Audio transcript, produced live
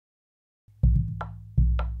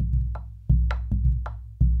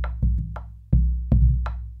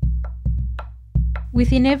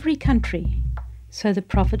Within every country, so the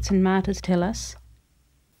prophets and martyrs tell us,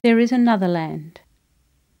 there is another land,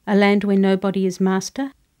 a land where nobody is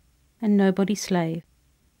master and nobody slave,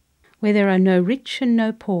 where there are no rich and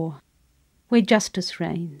no poor, where justice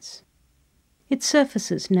reigns. It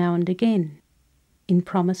surfaces now and again, in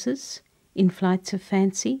promises, in flights of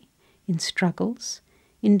fancy, in struggles,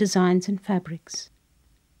 in designs and fabrics.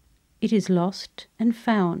 It is lost and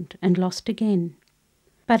found and lost again,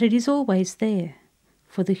 but it is always there,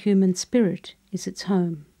 for the human spirit is its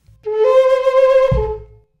home.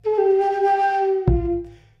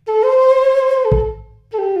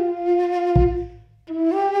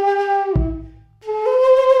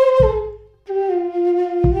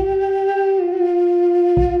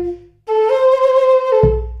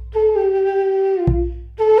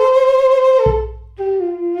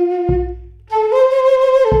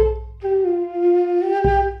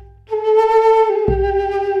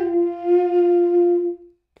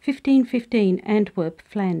 Antwerp,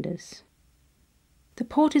 Flanders. The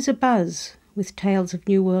port is abuzz with tales of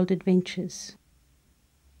New World adventures.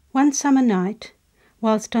 One summer night,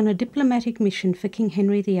 whilst on a diplomatic mission for King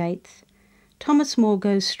Henry VIII, Thomas More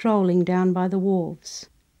goes strolling down by the wharves.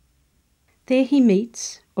 There he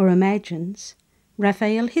meets, or imagines,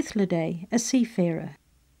 Raphael Hythloday, a seafarer,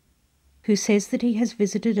 who says that he has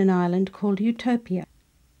visited an island called Utopia,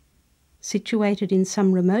 situated in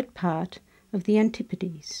some remote part of the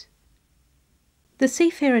Antipodes. The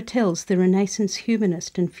seafarer tells the Renaissance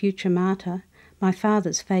humanist and future martyr, my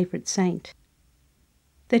father's favourite saint,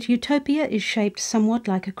 that Utopia is shaped somewhat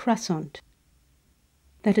like a croissant,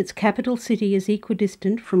 that its capital city is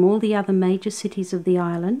equidistant from all the other major cities of the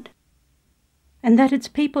island, and that its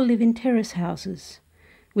people live in terrace houses,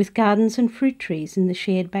 with gardens and fruit trees in the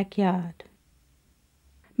shared backyard.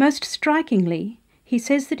 Most strikingly, he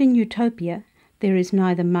says that in Utopia there is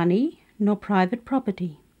neither money nor private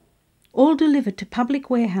property. All deliver to public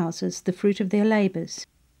warehouses the fruit of their labours,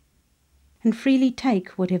 and freely take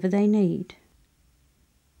whatever they need.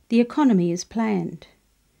 The economy is planned.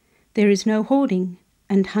 There is no hoarding,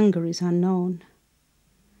 and hunger is unknown.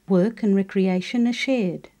 Work and recreation are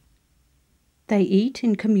shared. They eat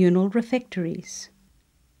in communal refectories.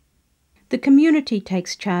 The community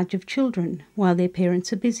takes charge of children while their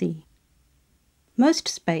parents are busy. Most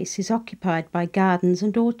space is occupied by gardens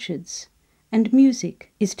and orchards, and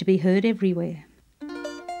music is to be heard everywhere.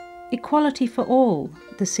 Equality for all,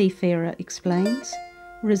 the seafarer explains,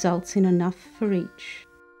 results in enough for each.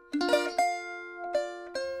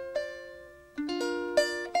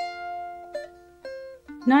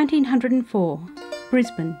 (1904),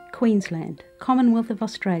 Brisbane, Queensland, Commonwealth of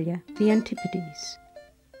Australia, the Antipodes,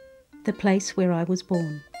 the place where I was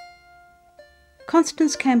born.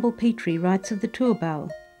 Constance Campbell Petrie writes of the Turrbal,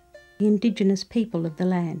 the indigenous people of the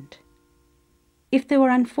land. If there were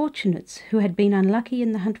unfortunates who had been unlucky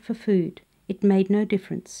in the hunt for food, it made no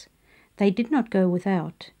difference. They did not go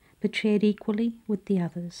without, but shared equally with the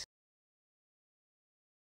others.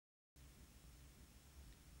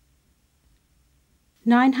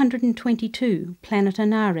 (922) Planet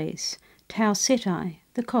Anares, Tau Ceti,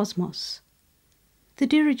 the cosmos. The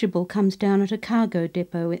dirigible comes down at a cargo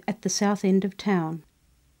depot at the south end of town,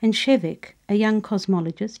 and Shevek, a young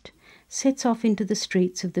cosmologist, sets off into the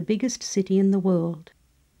streets of the biggest city in the world.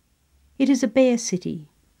 It is a bare city,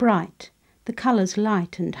 bright, the colours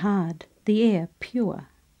light and hard, the air pure.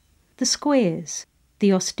 The squares,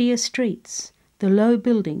 the austere streets, the low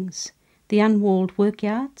buildings, the unwalled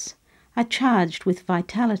workyards are charged with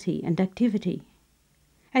vitality and activity.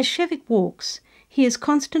 As Shevek walks, he is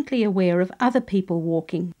constantly aware of other people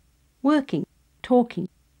walking, working, talking,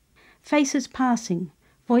 faces passing,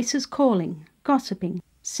 voices calling, gossiping,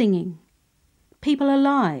 singing. People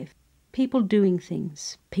alive, people doing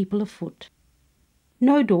things, people afoot.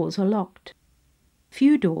 No doors are locked.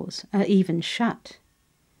 Few doors are even shut.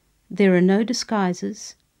 There are no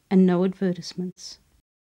disguises and no advertisements.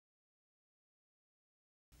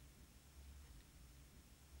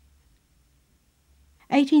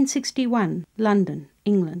 (1861), London,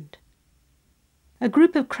 England. A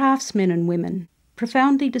group of craftsmen and women,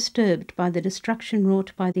 profoundly disturbed by the destruction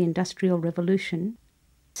wrought by the Industrial Revolution,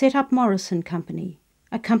 set up Morrison Company,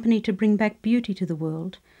 a company to bring back beauty to the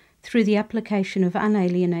world through the application of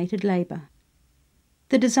unalienated labour.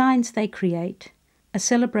 The designs they create, a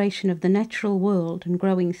celebration of the natural world and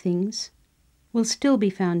growing things, will still be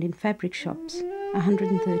found in fabric shops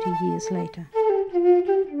 130 years later.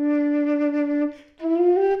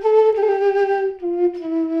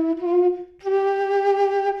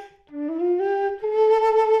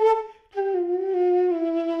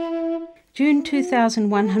 June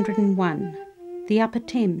 2101, the Upper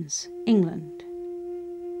Thames, England.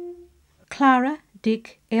 Clara,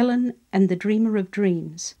 Dick, Ellen and the Dreamer of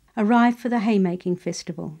Dreams arrive for the haymaking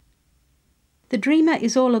festival. The dreamer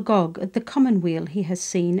is all agog at the commonweal he has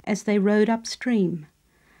seen as they rode upstream,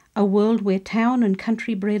 a world where town and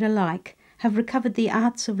country bred alike have recovered the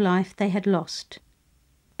arts of life they had lost,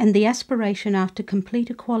 and the aspiration after complete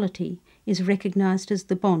equality is recognised as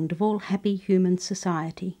the bond of all happy human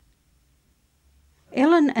society.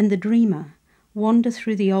 Ellen and the dreamer wander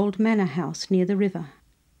through the old manor house near the river.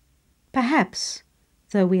 Perhaps,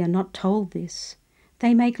 though we are not told this,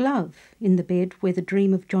 they make love in the bed where the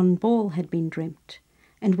dream of John Ball had been dreamt,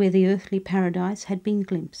 and where the earthly paradise had been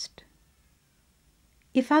glimpsed.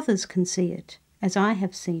 If others can see it, as I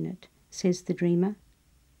have seen it, says the dreamer,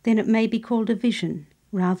 then it may be called a vision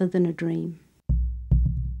rather than a dream.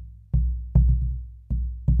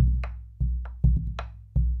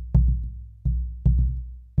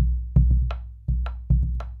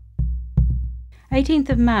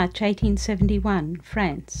 March 1871,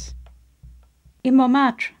 France. In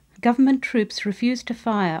Montmartre, government troops refused to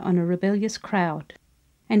fire on a rebellious crowd,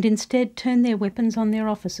 and instead turned their weapons on their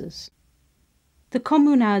officers. The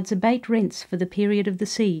communards abate rents for the period of the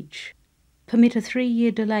siege, permit a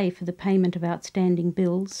 3-year delay for the payment of outstanding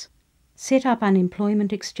bills, set up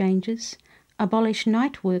unemployment exchanges, abolish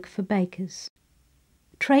night work for bakers.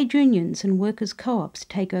 Trade unions and workers' co-ops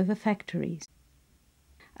take over factories.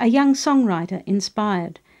 A young songwriter,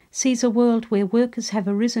 inspired, sees a world where workers have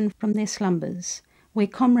arisen from their slumbers, where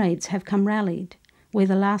comrades have come rallied, where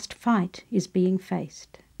the last fight is being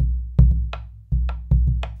faced.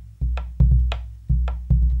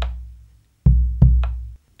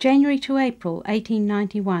 January to April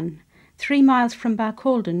 1891, 3 miles from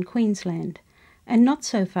Barcaldine, Queensland, and not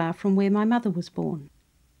so far from where my mother was born.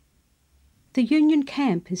 The Union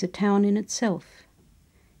Camp is a town in itself.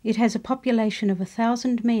 It has a population of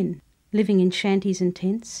 1,000 men living in shanties and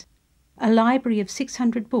tents, a library of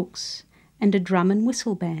 600 books, and a drum and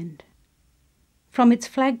whistle band. From its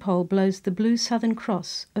flagpole blows the blue Southern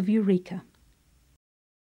Cross of Eureka.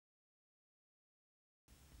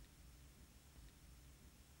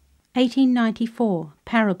 (1894)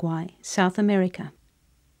 Paraguay, South America.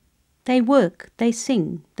 They work, they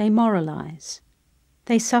sing, they moralize.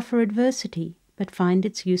 They suffer adversity, but find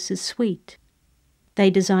its uses sweet. They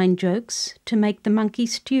design jokes to make the monkey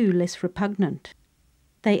stew less repugnant.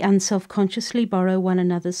 They unselfconsciously borrow one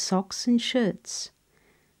another's socks and shirts.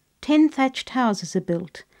 10 thatched houses are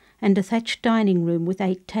built, and a thatched dining room with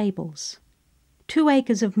 8 tables. 2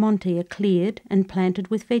 acres of monte are cleared and planted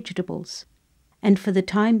with vegetables, and for the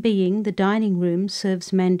time being the dining room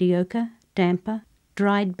serves mandioca, damper,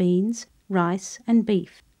 dried beans, rice and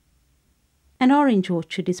beef. An orange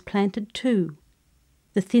orchard is planted too,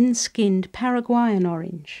 the thin-skinned Paraguayan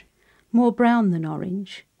orange, more brown than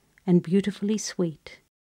orange, and beautifully sweet.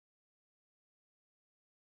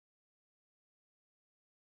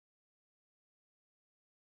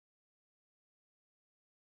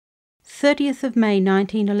 May 30th,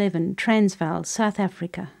 1911, Transvaal, South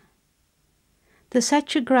Africa. The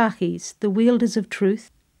Satyagrahis, the wielders of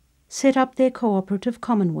truth, set up their cooperative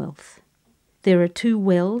commonwealth. There are 2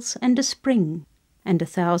 wells and a spring, and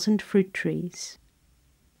 1,000 fruit trees.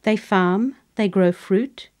 They farm, they grow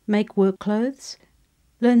fruit, make work clothes,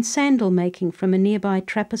 learn sandal making from a nearby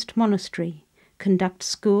Trappist monastery, conduct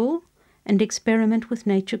school, and experiment with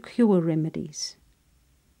nature cure remedies.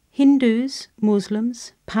 Hindus,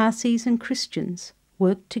 Muslims, Parsis and Christians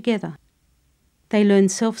work together. They learn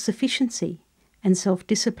self-sufficiency and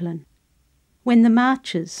self-discipline. When the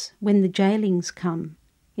marches, when the jailings come,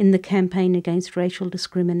 in the campaign against racial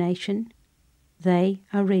discrimination, they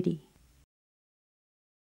are ready.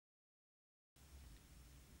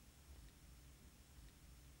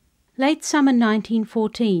 Late summer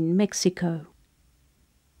 1914, Mexico.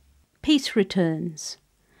 Peace returns,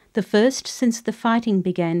 the first since the fighting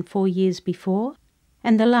began 4 years before,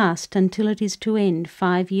 and the last until it is to end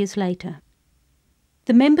 5 years later.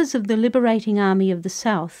 The members of the Liberating Army of the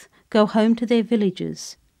South go home to their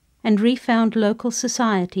villages and refound local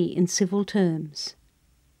society in civil terms.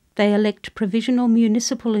 They elect provisional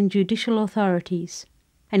municipal and judicial authorities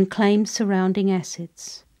and claim surrounding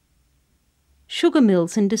assets. Sugar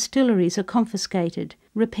mills and distilleries are confiscated,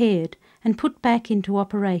 repaired, and put back into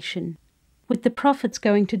operation, with the profits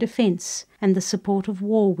going to defence and the support of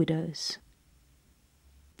war widows.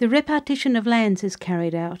 The repartition of lands is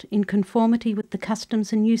carried out in conformity with the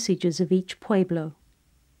customs and usages of each pueblo.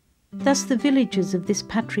 Thus the villages of this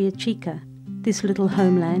Patria Chica, this little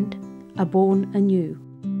homeland, are born anew.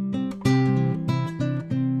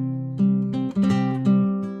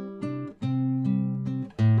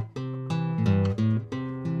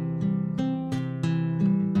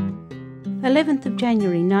 11th of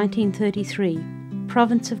January 1933,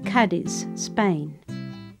 province of Cadiz, Spain.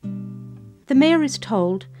 The mayor is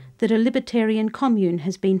told that a libertarian commune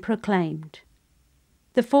has been proclaimed.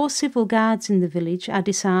 The 4 civil guards in the village are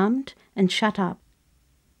disarmed and shut up.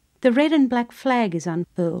 The red and black flag is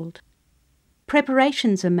unfurled.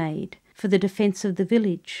 Preparations are made for the defence of the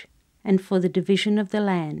village and for the division of the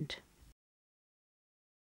land.